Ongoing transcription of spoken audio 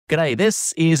G'day,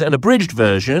 this is an abridged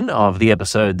version of the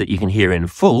episode that you can hear in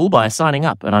full by signing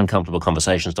up at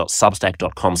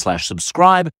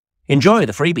uncomfortableconversations.substack.com/subscribe. Enjoy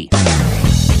the freebie.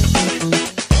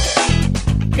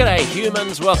 G'day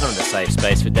humans, welcome to the safe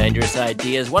space for dangerous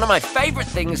ideas. One of my favourite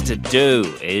things to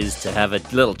do is to have a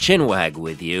little chinwag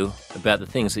with you about the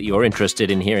things that you're interested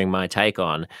in hearing my take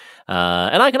on.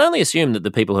 And I can only assume that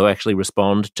the people who actually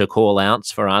respond to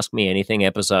call-outs for Ask Me Anything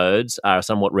episodes are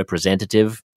somewhat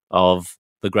representative of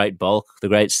the great bulk, the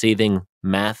great seething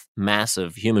mass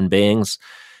of human beings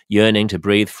yearning to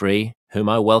breathe free, whom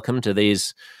I welcome to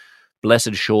these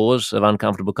blessed shores of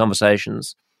uncomfortable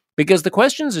conversations. Because the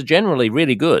questions are generally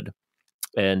really good,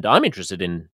 and I'm interested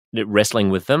in wrestling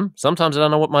with them. Sometimes I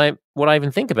don't know what I even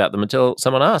think about them until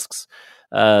someone asks.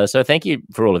 So thank you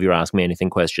for all of your Ask Me Anything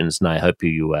questions, and I hope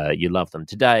you love them.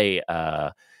 Today,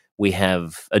 we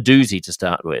have a doozy to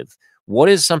start with. What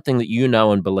is something that you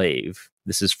know and believe?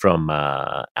 This is from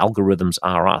Algorithms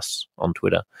Are Us on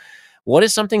Twitter. What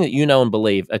is something that you know and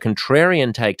believe, a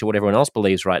contrarian take to what everyone else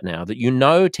believes right now, that you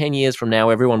know 10 years from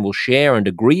now everyone will share and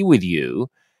agree with you,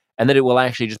 and that it will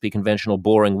actually just be conventional,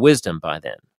 boring wisdom by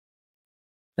then?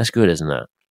 That's good, isn't it?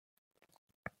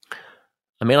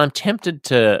 I mean, I'm tempted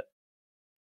to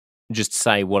just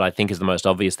say what I think is the most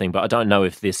obvious thing, but I don't know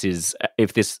if this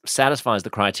satisfies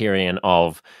the criterion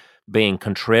of being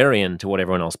contrarian to what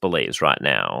everyone else believes right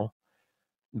now.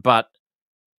 But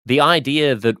the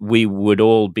idea that we would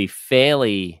all be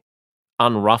fairly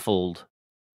unruffled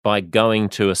by going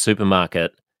to a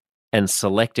supermarket and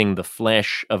selecting the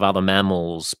flesh of other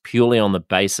mammals purely on the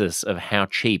basis of how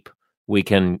cheap we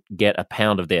can get a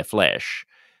pound of their flesh,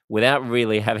 without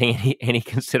really having any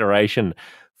consideration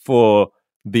for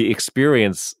the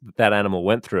experience that animal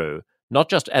went through, not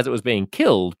just as it was being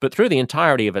killed, but through the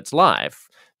entirety of its life,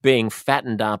 being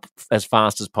fattened up as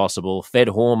fast as possible, fed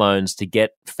hormones to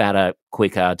get fatter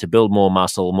quicker, to build more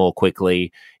muscle more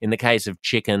quickly. In the case of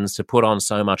chickens, to put on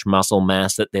so much muscle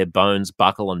mass that their bones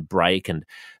buckle and break, and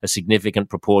a significant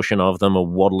proportion of them are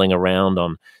waddling around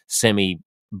on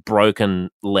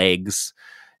semi-broken legs,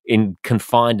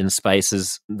 confined in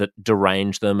spaces that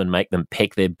derange them and make them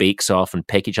peck their beaks off and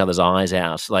peck each other's eyes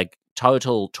out. Like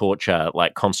total torture,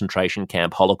 like concentration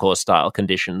camp, Holocaust-style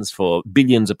conditions for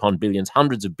billions upon billions,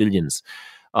 hundreds of billions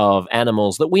of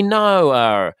animals that we know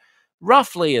are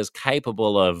roughly as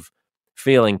capable of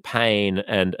feeling pain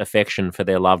and affection for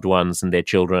their loved ones and their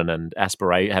children and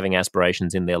having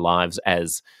aspirations in their lives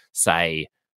as, say,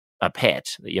 a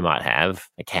pet that you might have,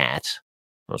 a cat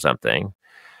or something.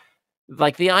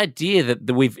 Like the idea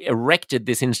that we've erected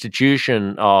this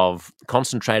institution of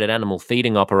concentrated animal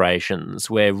feeding operations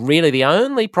where really the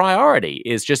only priority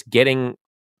is just getting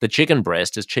the chicken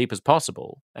breast as cheap as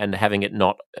possible and having it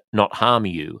not harm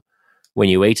you when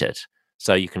you eat it.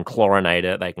 So you can chlorinate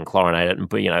it, they can chlorinate it and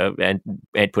put, and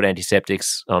put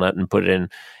antiseptics on it and put it in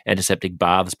antiseptic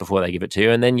baths before they give it to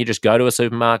you. And then you just go to a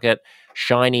supermarket,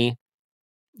 shiny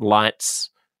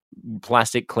lights,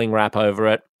 plastic cling wrap over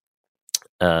it,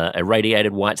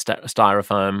 irradiated white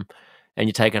styrofoam, and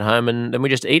you take it home and then we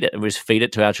just eat it and we just feed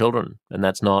it to our children. And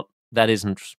that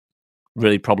isn't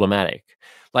really problematic.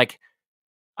 Like,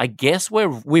 I guess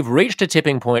we've reached a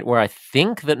tipping point where I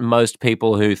think that most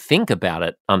people who think about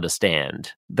it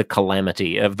understand the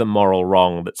calamity of the moral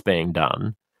wrong that's being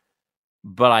done.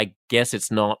 But I guess it's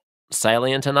not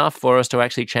salient enough for us to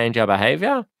actually change our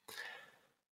behavior.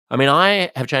 I mean,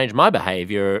 I have changed my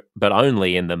behavior, but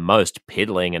only in the most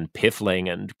piddling and piffling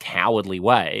and cowardly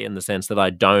way, in the sense that I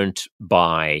don't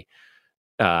buy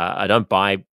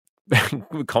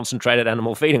concentrated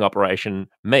animal feeding operation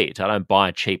meat. I don't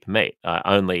buy cheap meat. I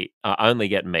only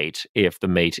get meat if the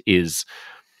meat is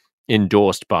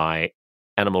endorsed by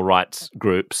animal rights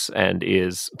groups and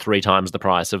is 3 times the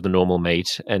price of the normal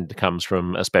meat and comes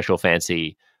from a special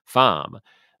fancy farm.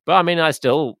 But I mean, I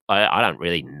don't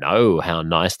really know how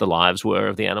nice the lives were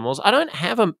of the animals. I don't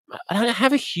have a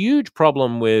huge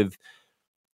problem with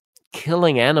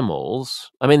killing animals.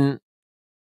 I mean,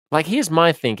 like, here's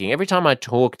my thinking. Every time I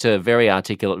talk to very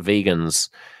articulate vegans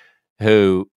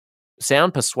who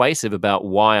sound persuasive about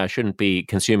why I shouldn't be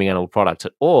consuming animal products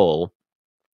at all,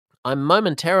 I'm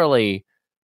momentarily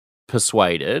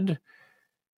persuaded.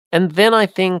 And then I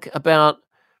think about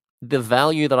the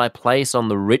value that I place on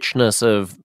the richness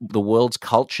of the world's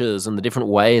cultures and the different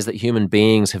ways that human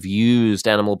beings have used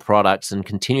animal products and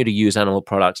continue to use animal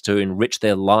products to enrich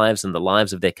their lives and the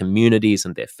lives of their communities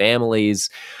and their families.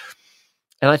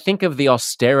 And I think of the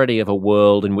austerity of a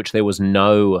world in which there was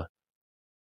no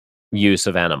use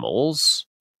of animals.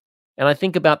 And I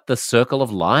think about the circle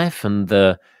of life and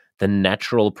the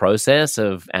natural process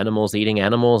of animals eating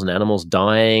animals and animals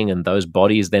dying and those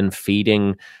bodies then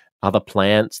feeding other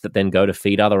plants that then go to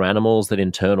feed other animals that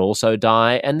in turn also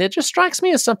die. And it just strikes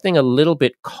me as something a little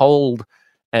bit cold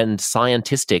and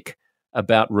scientistic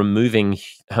about removing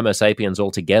Homo sapiens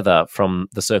altogether from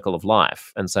the circle of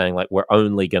life and saying, like, we're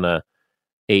only going to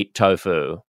eat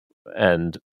tofu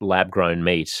and lab-grown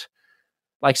meat.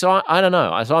 Like, so I don't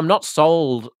know. So I'm not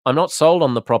sold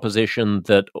on the proposition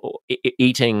that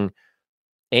eating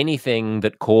anything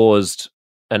that caused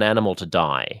an animal to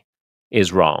die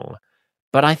is wrong.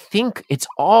 But I think it's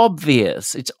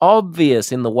obvious. It's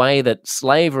obvious in the way that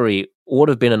slavery would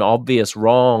have been an obvious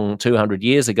wrong 200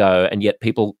 years ago, and yet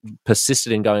people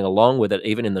persisted in going along with it,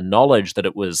 even in the knowledge that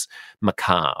it was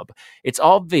macabre. It's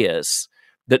obvious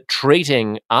that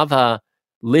treating other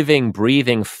living,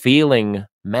 breathing, feeling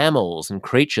mammals and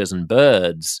creatures and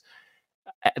birds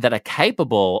that are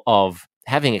capable of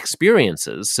having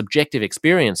experiences, subjective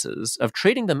experiences, of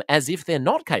treating them as if they're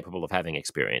not capable of having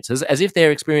experiences, as if their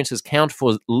experiences count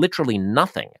for literally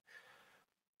nothing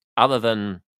other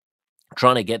than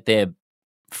trying to get their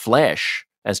flesh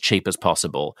as cheap as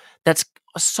possible. That's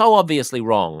so obviously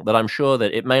wrong that I'm sure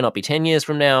that it may not be 10 years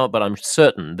from now, but I'm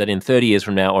certain that in 30 years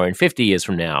from now or in 50 years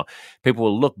from now, people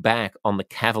will look back on the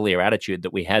cavalier attitude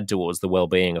that we had towards the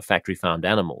well-being of factory-farmed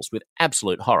animals with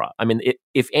absolute horror. I mean,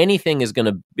 if anything is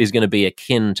going to be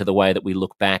akin to the way that we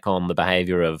look back on the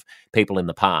behavior of people in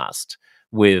the past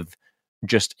with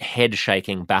just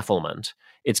head-shaking bafflement,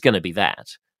 it's going to be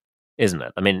that, isn't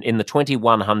it? I mean, in the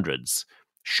 2100s,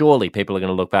 surely people are going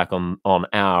to look back on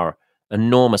our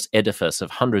enormous edifice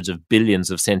of hundreds of billions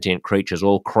of sentient creatures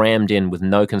all crammed in with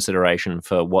no consideration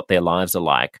for what their lives are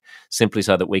like, simply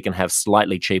so that we can have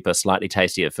slightly cheaper, slightly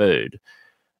tastier food.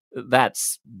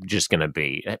 That's just going to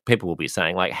be, people will be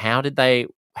saying, like, how did they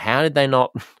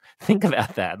not think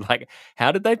about that? Like,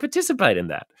 how did they participate in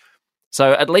that?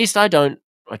 So at least I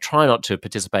try not to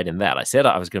participate in that. I said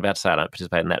I was about to say I don't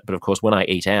participate in that, but of course when I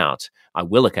eat out, I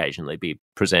will occasionally be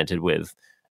presented with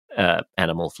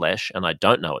animal flesh, and I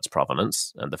don't know its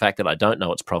provenance. And the fact that I don't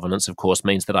know its provenance, of course,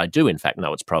 means that I do in fact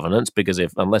know its provenance, because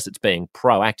unless it's being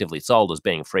proactively sold as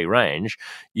being free range,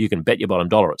 you can bet your bottom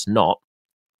dollar it's not.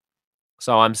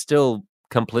 So I'm still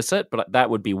complicit, but that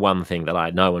would be one thing that I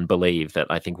know and believe that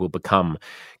I think will become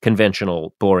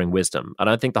conventional, boring wisdom. I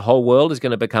don't think the whole world is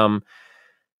going to become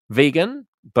vegan,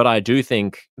 but I do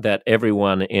think that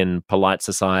everyone in polite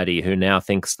society who now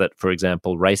thinks that, for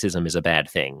example, racism is a bad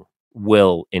thing,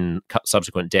 will in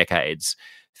subsequent decades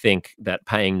think that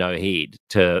paying no heed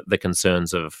to the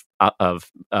concerns of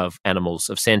animals,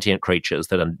 of sentient creatures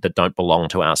that don't belong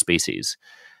to our species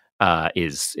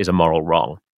is a moral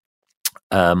wrong.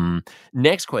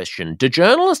 Next question: do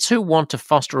journalists who want to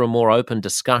foster a more open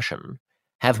discussion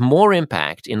have more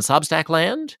impact in Substack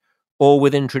land or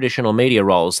within traditional media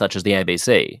roles such as the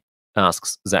ABC?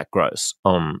 Asks Zach Gross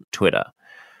on Twitter.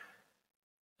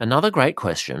 Another great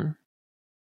question.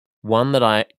 One that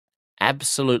I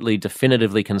absolutely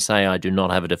definitively can say I do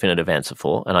not have a definitive answer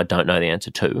for, and I don't know the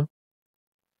answer to.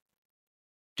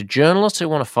 Do journalists who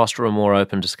want to foster a more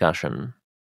open discussion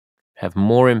have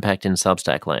more impact in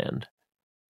Substack land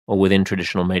or within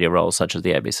traditional media roles such as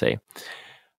the ABC?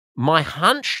 My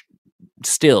hunch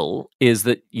still is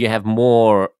that you have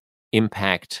more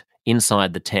impact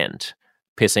inside the tent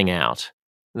pissing out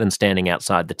than standing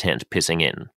outside the tent pissing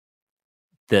in.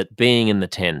 That being in the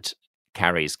tent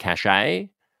carries cachet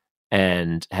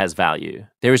and has value.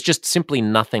 There is just simply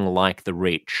nothing like the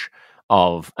reach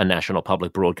of a national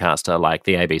public broadcaster like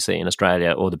the ABC in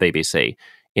Australia or the BBC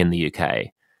in the UK.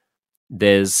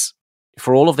 There's,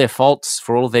 for all of their faults,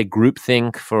 for all of their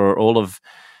groupthink, for all of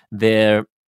their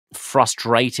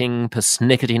frustrating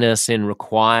persnicketiness in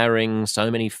requiring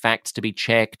so many facts to be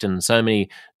checked and so many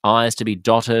I's to be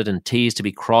dotted and T's to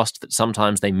be crossed that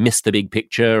sometimes they miss the big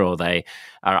picture, or they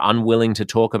are unwilling to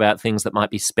talk about things that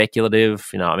might be speculative.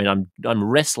 You know, I mean, I'm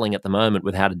wrestling at the moment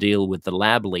with how to deal with the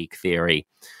lab leak theory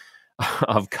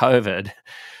of COVID,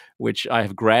 which I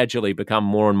have gradually become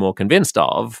more and more convinced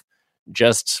of,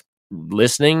 just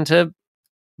listening to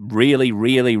really,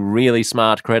 really, really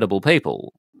smart, credible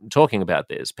people talking about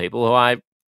this, people who I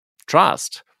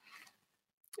trust,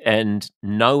 and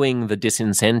knowing the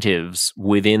disincentives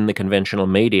within the conventional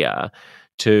media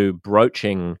to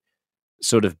broaching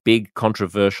sort of big,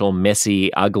 controversial,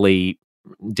 messy, ugly,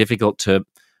 difficult to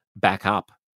back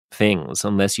up things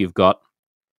unless you've got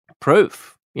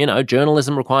proof. You know,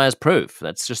 journalism requires proof.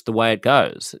 That's just the way it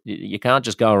goes. You can't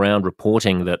just go around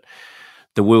reporting that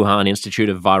the Wuhan Institute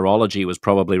of Virology was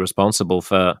probably responsible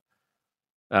for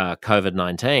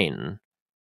COVID-19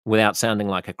 without sounding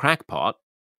like a crackpot,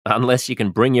 unless you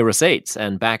can bring your receipts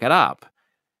and back it up.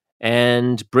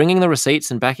 And bringing the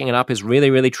receipts and backing it up is really,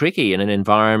 really tricky in an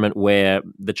environment where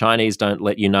the Chinese don't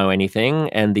let you know anything,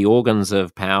 and the organs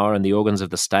of power and the organs of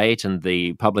the state and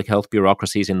the public health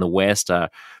bureaucracies in the West are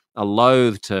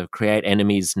loath to create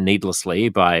enemies needlessly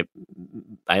by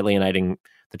alienating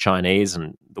the Chinese,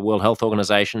 and the World Health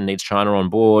Organization needs China on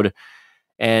board.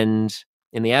 And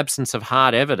in the absence of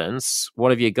hard evidence,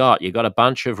 what have you got? You've got a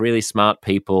bunch of really smart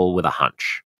people with a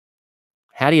hunch.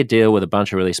 How do you deal with a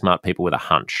bunch of really smart people with a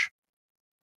hunch?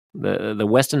 The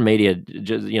Western media,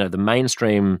 the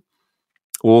mainstream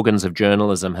organs of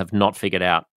journalism have not figured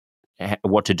out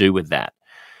what to do with that.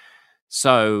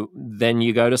 So then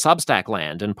you go to Substack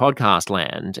land and podcast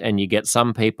land, and you get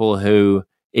some people who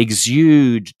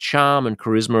exude charm and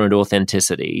charisma and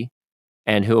authenticity,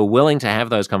 and who are willing to have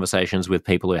those conversations with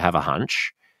people who have a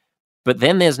hunch. But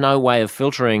then there's no way of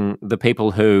filtering the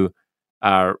people who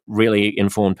are really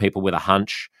informed people with a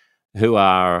hunch, who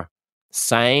are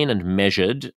sane and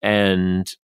measured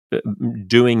and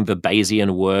doing the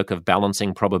Bayesian work of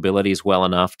balancing probabilities well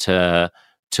enough to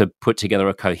put together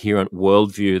a coherent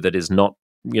worldview that is not,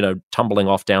 tumbling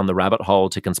off down the rabbit hole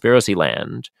to conspiracy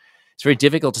land. It's very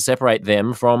difficult to separate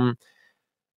them from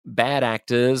bad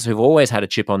actors who've always had a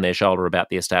chip on their shoulder about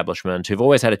the establishment, who've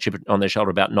always had a chip on their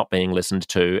shoulder about not being listened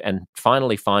to, and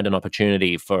finally find an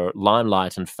opportunity for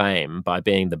limelight and fame by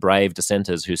being the brave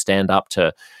dissenters who stand up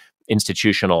to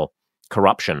institutional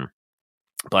corruption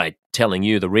by telling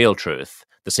you the real truth,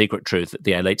 the secret truth that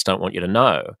the elites don't want you to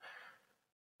know.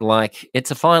 Like,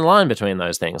 it's a fine line between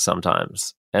those things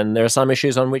sometimes. And there are some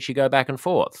issues on which you go back and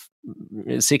forth.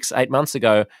 6-8 months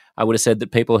ago, I would have said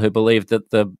that people who believed that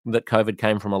that COVID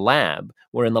came from a lab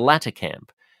were in the latter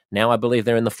camp. Now I believe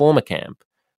they're in the former camp.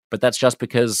 But that's just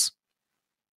because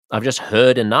I've just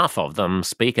heard enough of them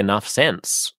speak enough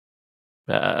sense.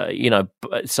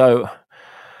 So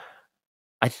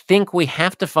I think we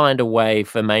have to find a way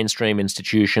for mainstream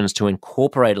institutions to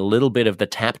incorporate a little bit of the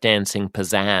tap dancing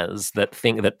pizzazz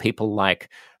that people like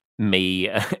me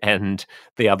and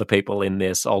the other people in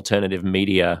this alternative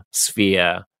media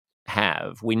sphere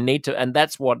have. We need to, and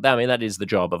that's that is the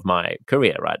job of my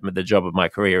career, right? The job of my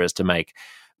career is to make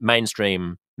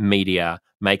mainstream media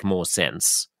make more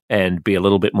sense and be a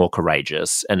little bit more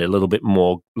courageous and a little bit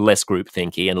more less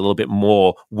groupthinky and a little bit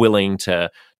more willing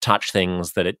to touch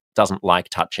things that it doesn't like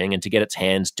touching, and to get its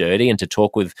hands dirty and to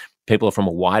talk with people from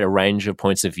a wider range of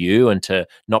points of view, and to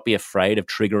not be afraid of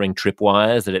triggering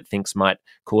tripwires that it thinks might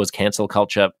cause cancel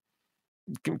culture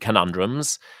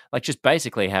conundrums. Like, just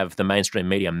basically have the mainstream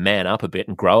media man up a bit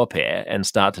and grow a pair and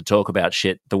start to talk about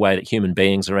shit the way that human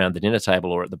beings around the dinner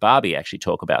table or at the barbie actually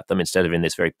talk about them, instead of in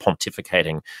this very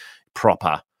pontificating,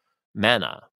 proper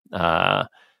manner.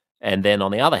 And then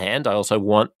on the other hand, I also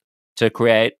want to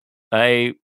create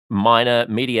a minor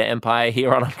media empire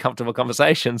here on Uncomfortable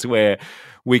Conversations, where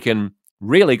we can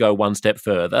really go one step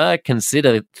further,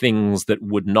 consider things that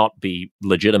would not be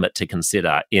legitimate to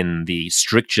consider in the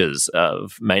strictures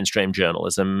of mainstream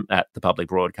journalism at the public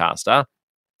broadcaster,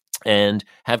 and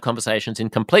have conversations in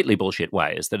completely bullshit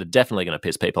ways that are definitely going to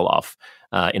piss people off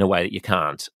in a way that you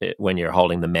can't when you're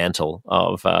holding the mantle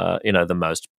of the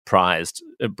most prized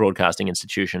broadcasting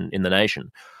institution in the nation.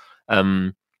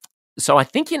 So I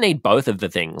think you need both of the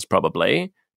things,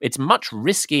 probably. It's much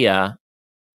riskier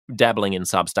dabbling in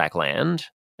Substack land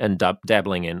and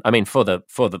dabbling in, for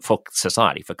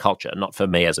society, for culture, not for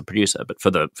me as a producer, but for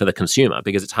the consumer,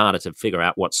 because it's harder to figure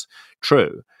out what's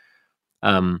true.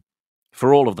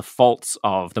 For all of the faults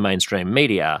of the mainstream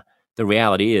media, the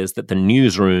reality is that the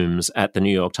newsrooms at the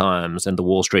New York Times and the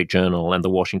Wall Street Journal and the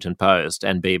Washington Post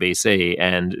and BBC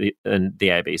and the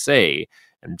ABC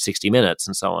and 60 Minutes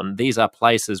and so on, these are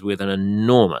places with an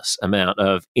enormous amount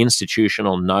of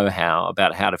institutional know-how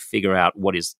about how to figure out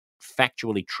what is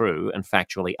factually true and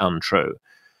factually untrue.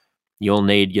 You'll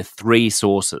need your three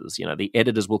sources. The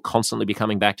editors will constantly be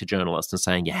coming back to journalists and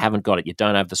saying, you haven't got it, you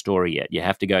don't have the story yet, you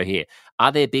have to go here.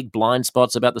 Are there big blind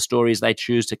spots about the stories they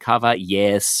choose to cover?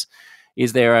 Yes.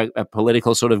 Is there a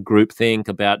political sort of groupthink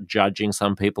about judging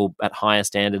some people at higher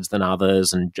standards than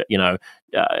others, and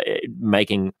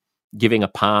giving a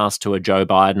pass to a Joe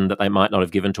Biden that they might not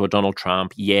have given to a Donald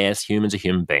Trump? Yes, humans are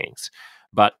human beings.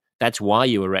 But that's why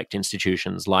you erect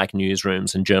institutions like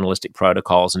newsrooms and journalistic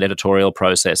protocols and editorial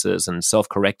processes and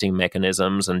self-correcting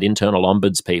mechanisms and internal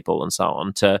ombuds people and so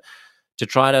on to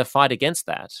try to fight against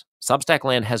that. Substack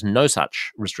land has no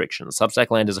such restrictions.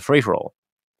 Substack land is a free-for-all.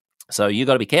 So you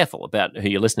got to be careful about who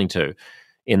you're listening to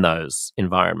in those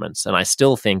environments. And I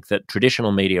still think that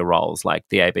traditional media roles like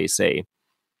the ABC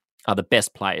are the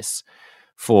best place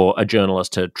for a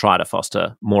journalist to try to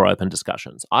foster more open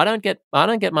discussions. I don't get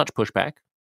much pushback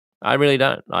I really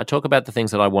don't. I talk about the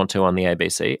things that I want to on the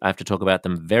ABC. I have to talk about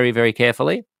them very, very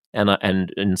carefully.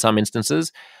 And in some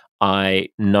instances, I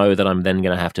know that I'm then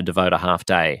going to have to devote a half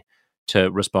day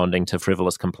to responding to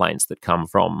frivolous complaints that come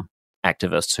from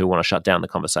activists who want to shut down the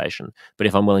conversation. But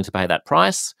if I'm willing to pay that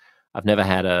price, I've never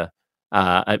had a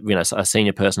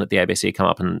senior person at the ABC come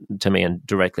up to me and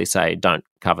directly say, don't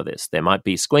cover this. There might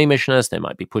be squeamishness. There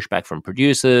might be pushback from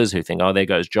producers who think, oh, there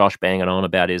goes Josh banging on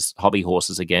about his hobby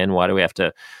horses again. Why do we have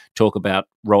to talk about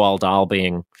Roald Dahl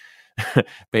being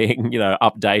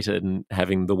updated and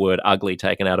having the word ugly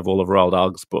taken out of all of Roald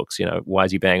Dahl's books? Why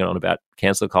is he banging on about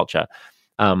cancel culture?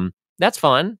 That's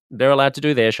fine. They're allowed to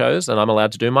do their shows and I'm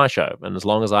allowed to do my show. And as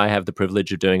long as I have the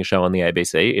privilege of doing a show on the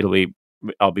ABC,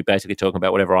 I'll be basically talking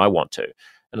about whatever I want to.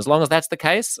 And as long as that's the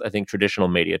case, I think traditional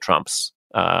media trumps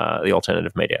the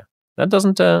alternative media. That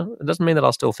doesn't mean that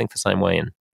I'll still think the same way in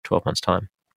 12 months' time.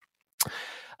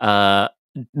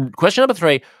 Question number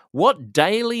 3, what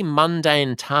daily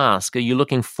mundane task are you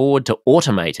looking forward to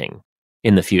automating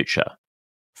in the future?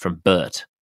 From Bert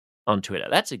on Twitter.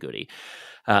 That's a goodie.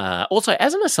 Also,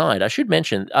 as an aside, I should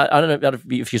mention, I don't know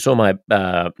if you saw my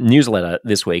newsletter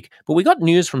this week, but we got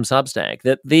news from Substack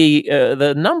that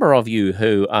the number of you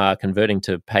who are converting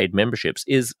to paid memberships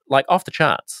is like off the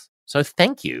charts. So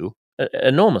thank you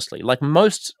enormously. Like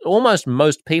almost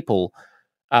most people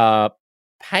are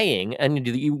paying, and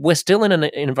we're still in an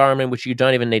environment in which you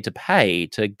don't even need to pay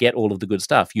to get all of the good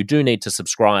stuff. You do need to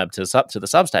subscribe to the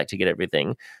Substack to get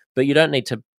everything, but you don't need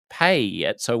to pay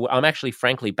yet. So I'm actually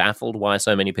frankly baffled why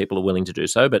so many people are willing to do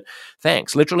so, but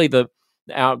thanks. Literally,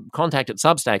 our contact at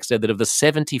Substack said that of the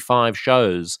 75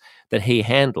 shows that he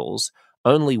handles,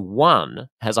 only one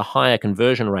has a higher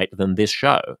conversion rate than this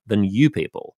show, than you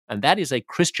people. And that is a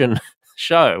Christian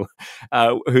show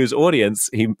whose audience,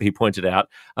 he pointed out,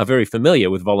 are very familiar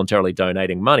with voluntarily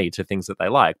donating money to things that they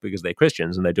like because they're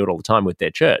Christians and they do it all the time with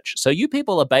their church. So you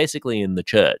people are basically in the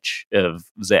church of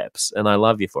Zeps, and I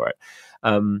love you for it.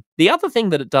 The other thing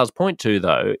that it does point to,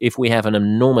 though, if we have an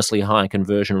enormously high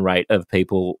conversion rate of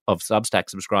people, of Substack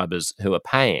subscribers who are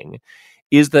paying,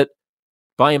 is that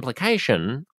by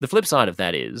implication, the flip side of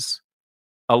that is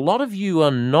a lot of you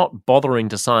are not bothering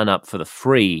to sign up for the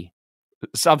free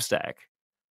Substack,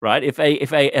 right? If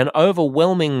an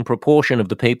overwhelming proportion of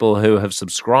the people who have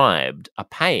subscribed are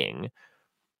paying,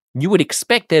 you would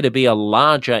expect there to be a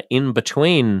larger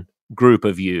in-between group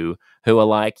of you who are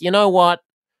like, you know what?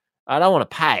 I don't want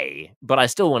to pay, but I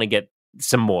still want to get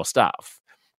some more stuff.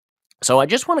 So I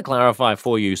just want to clarify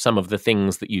for you some of the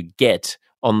things that you get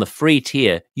on the free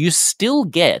tier. You still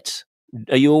get,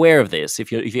 are you aware of this?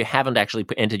 If you haven't actually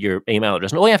entered your email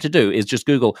address, and all you have to do is just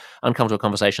Google Uncomfortable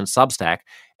Conversation Substack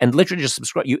and literally just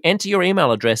subscribe. You enter your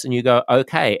email address and you go,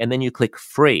 okay, and then you click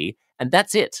free, and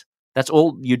that's it. That's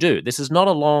all you do. This is not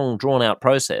a long, drawn-out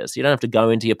process. You don't have to go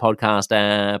into your podcast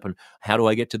app and how do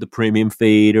I get to the premium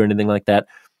feed or anything like that.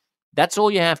 That's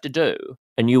all you have to do,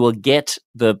 and you will get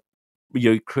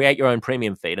you create your own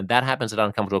premium feed, and that happens at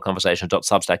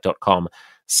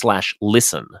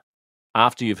uncomfortableconversation.substack.com/listen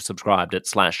after you've subscribed at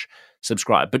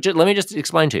 /subscribe. But let me just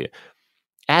explain to you.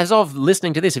 As of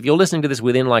listening to this, if you're listening to this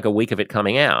within like a week of it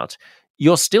coming out,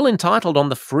 you're still entitled on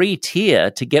the free tier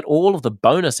to get all of the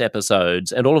bonus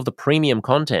episodes and all of the premium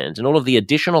content and all of the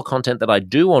additional content that I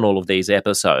do on all of these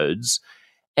episodes.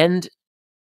 And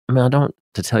I mean, I don't want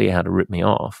to tell you how to rip me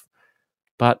off,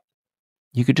 but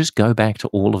you could just go back to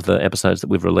all of the episodes that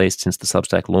we've released since the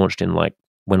Substack launched in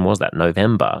when was that?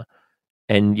 November.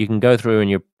 And you can go through in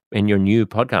your new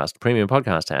premium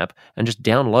podcast app and just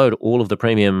download all of the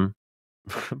premium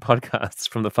podcasts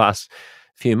from the past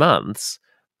few months.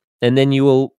 And then you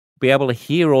will be able to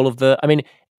hear all of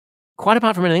quite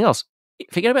apart from anything else,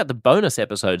 forget about the bonus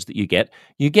episodes that you get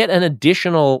an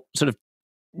additional sort of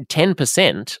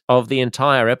 10% of the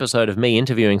entire episode of me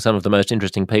interviewing some of the most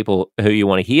interesting people who you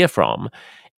want to hear from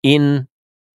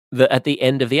at the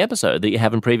end of the episode that you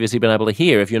haven't previously been able to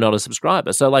hear if you're not a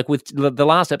subscriber. So like with the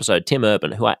last episode, Tim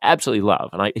Urban, who I absolutely love,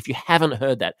 and if you haven't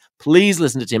heard that, please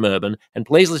listen to Tim Urban, and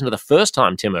please listen to the first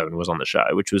time Tim Urban was on the show,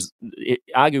 which was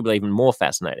arguably even more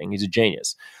fascinating. He's a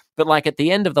genius. But like at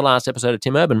the end of the last episode of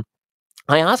Tim Urban,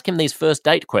 I ask him these first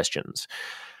date questions,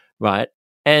 right?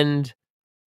 And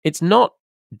it's not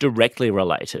directly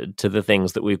related to the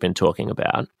things that we've been talking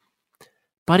about,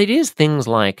 but it is things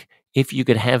like, if you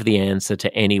could have the answer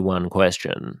to any one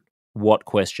question, what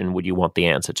question would you want the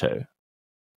answer to?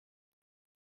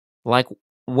 Like,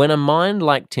 when a mind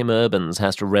like Tim Urban's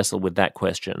has to wrestle with that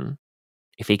question,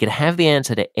 if he could have the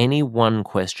answer to any one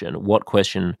question, what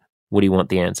question would he want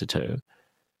the answer to?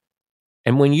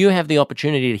 And when you have the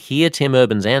opportunity to hear Tim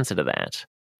Urban's answer to that,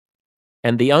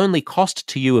 and the only cost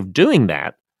to you of doing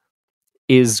that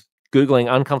is Googling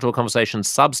Uncomfortable Conversations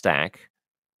Substack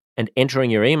and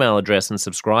entering your email address and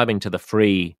subscribing to the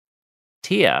free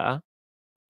tier,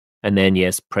 and then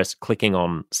clicking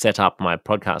on set up my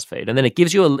podcast feed, and then it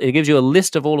gives you a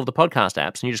list of all of the podcast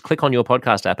apps, and you just click on your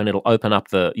podcast app, and it'll open up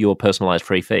your personalized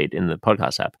free feed in the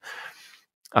podcast app.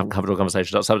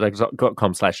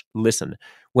 uncomfortableconversations.substack.com/listen.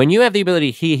 When you have the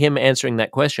ability to hear him answering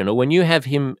that question, or when you have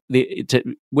the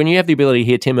ability to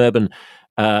hear Tim Urban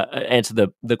answer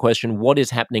the question, what is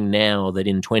happening now that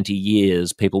in 20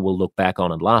 years people will look back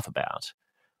on and laugh about?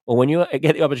 Or when you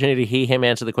get the opportunity to hear him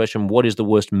answer the question, what is the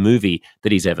worst movie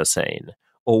that he's ever seen?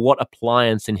 Or what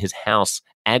appliance in his house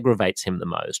aggravates him the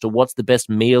most? Or what's the best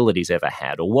meal that he's ever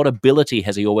had? Or what ability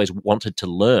has he always wanted to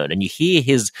learn? And you hear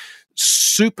his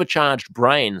supercharged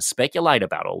brain speculate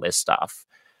about all this stuff.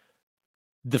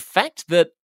 The fact that,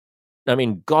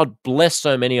 God bless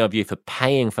so many of you for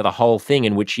paying for the whole thing,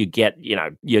 in which you get,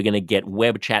 you're going to get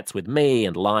web chats with me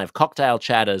and live cocktail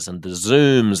chatters and the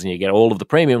Zooms, and you get all of the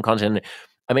premium content.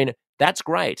 That's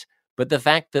great. But the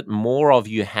fact that more of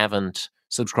you haven't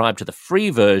subscribed to the free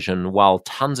version while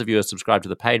tons of you are subscribed to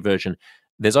the paid version,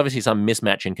 there's obviously some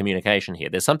mismatch in communication here.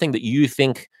 There's something that you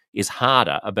think is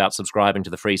harder about subscribing to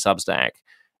the free Substack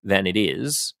than it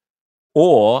is,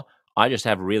 or I just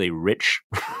have really rich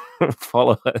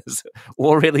followers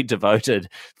or really devoted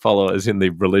followers in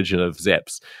the religion of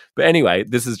Zeps. But anyway,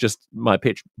 this is just my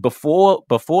pitch. Before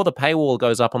the paywall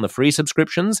goes up on the free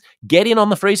subscriptions, get in on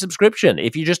the free subscription.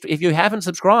 If you haven't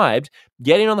subscribed,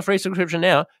 get in on the free subscription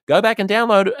now. Go back and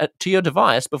download it to your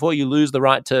device before you lose the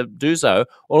right to do so.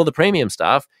 All of the premium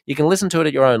stuff, you can listen to it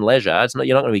at your own leisure.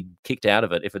 You're not going to be kicked out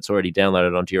of it if it's already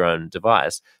downloaded onto your own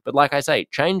device. But like I say,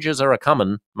 changes are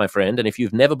a-coming, my friend, and if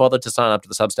you've never bothered to sign up to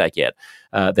the Substack yet,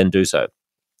 then do so.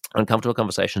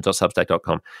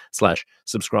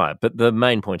 uncomfortableconversations.substack.com/subscribe. But the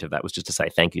main point of that was just to say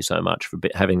thank you so much for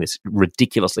having this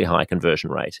ridiculously high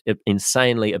conversion rate,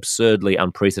 insanely, absurdly,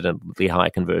 unprecedentedly high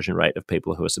conversion rate of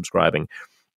people who are subscribing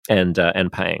and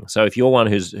paying. So if you're one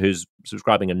who's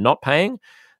subscribing and not paying,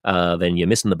 then you're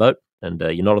missing the boat, and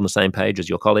you're not on the same page as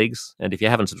your colleagues. And if you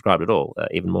haven't subscribed at all,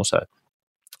 even more so.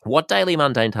 What daily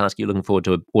mundane task are you looking forward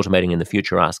to automating in the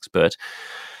future, asks Bert.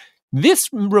 This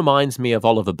reminds me of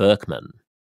Oliver Burkeman,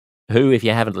 who, if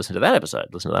you haven't listened to that episode,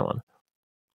 listen to that one.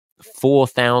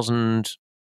 4,000...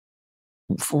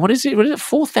 What is it?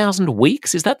 4,000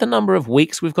 weeks? Is that the number of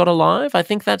weeks we've got alive? I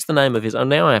think that's the name of his... Oh,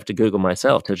 now I have to Google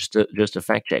myself just to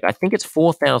fact check. I think it's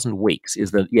 4,000 weeks.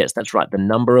 Yes, that's right. The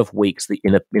number of weeks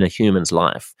in a human's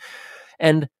life.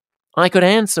 And I could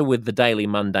answer with the daily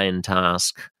mundane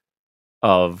task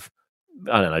of,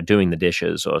 I don't know, doing the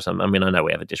dishes or something. I know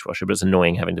we have a dishwasher, but it's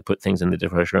annoying having to put things in the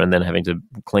dishwasher and then having to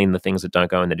clean the things that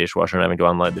don't go in the dishwasher and having to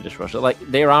unload the dishwasher.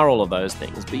 There are all of those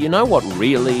things. But you know what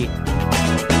really